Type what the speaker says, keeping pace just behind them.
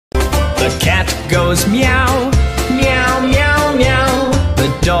The cat goes meow, meow, meow, meow. The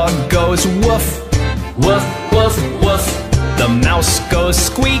dog goes woof, woof, woof, woof. The mouse goes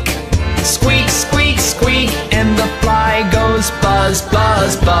squeak, squeak, squeak, squeak. And the fly goes buzz,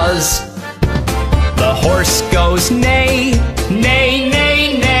 buzz, buzz. The horse goes neigh, neigh,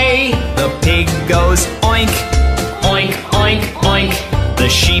 neigh, neigh. The pig goes oink, oink, oink, oink. The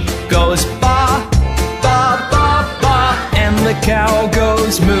sheep goes baa, baa, baa, baa. And the cow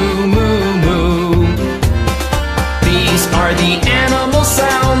goes moo, moo, moo. These are the animal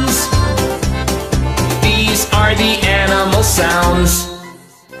sounds. These are the animal sounds.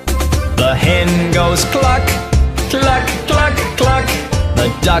 The hen goes cluck, cluck, cluck, cluck. The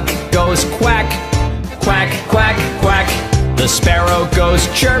duck goes quack, quack, quack, quack. The sparrow goes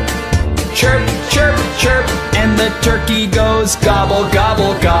chirp, chirp, chirp, chirp. And the turkey goes gobble,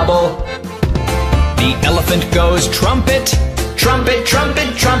 gobble, gobble. The elephant goes trumpet, trumpet,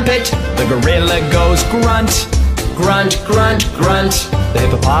 trumpet, trumpet. The gorilla goes grunt, grunt, grunt, grunt. The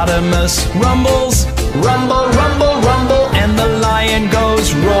hippopotamus rumbles, rumble, rumble, rumble. And the lion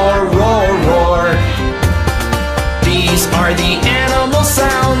goes roar, roar, roar. These are the animal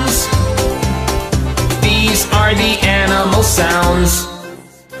sounds. These are the animal sounds.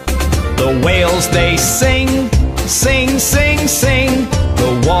 The whales they sing, sing, sing, sing.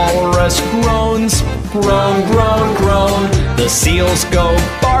 The walrus groans, groan, groan, groan. The seals go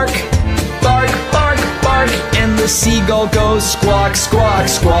bark, bark, bark, bark. And the seagull goes squawk, squawk,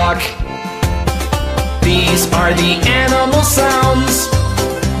 squawk. These are the animal sounds.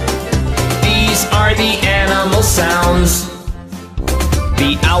 These are the animal sounds.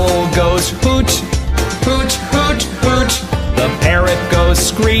 The owl goes hoot, hoot, hoot, hoot. The parrot goes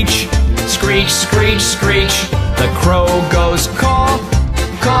screech, screech, screech, screech. The crow goes caw,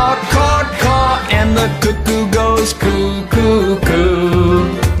 caw, caw, caw. And the cuckoo goes coo, coo, coo.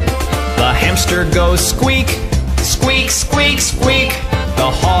 The hamster goes squeak, squeak, squeak, squeak. The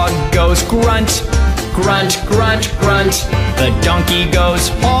hog goes grunt, grunt, grunt, grunt. The donkey goes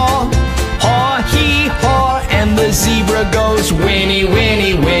haw, haw, hee, haw. And the zebra goes whinny,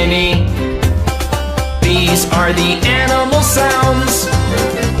 whinny, whinny. These are the animal sounds.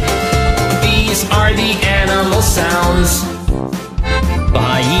 These are the animal sounds. The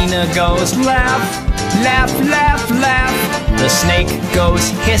hyena goes laugh, laugh, laugh, laugh. The snake goes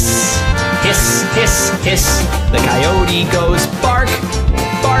hiss, hiss, hiss, hiss. The coyote goes bark,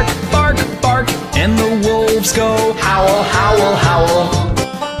 bark, bark, bark. And the wolves go howl, howl, howl.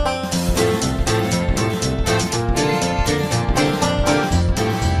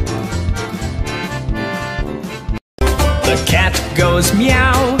 The cat goes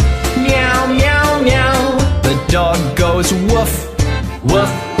meow, meow, meow, meow. The dog goes woof,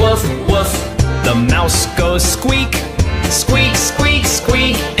 woof, woof, woof. The mouse goes squeak, squeak, squeak,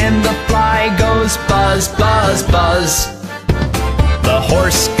 squeak. And the fly goes buzz, buzz, buzz. The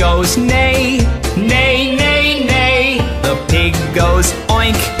horse goes neigh, neigh, neigh, neigh. The pig goes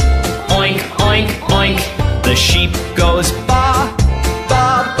oink, oink, oink, oink. The sheep goes baa,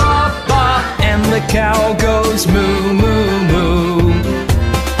 baa, baa, baa. And the cow goes moo, moo, moo.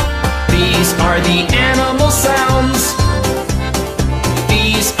 These are the animal sounds.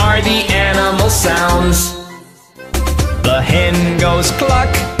 These are the animal sounds. The hen goes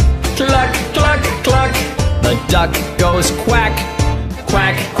cluck, cluck, cluck, cluck. The duck goes quack,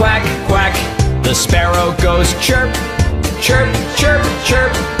 quack, quack, quack. The sparrow goes chirp, chirp, chirp,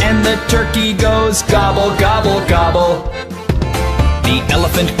 chirp. And the turkey goes gobble, gobble, gobble. The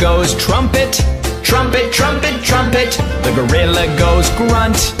elephant goes trumpet, trumpet, trumpet, trumpet. The gorilla goes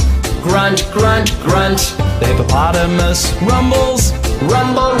grunt, grunt, grunt, grunt. The hippopotamus rumbles,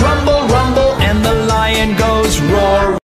 rumble, rumble, rumble. And the lion goes roar,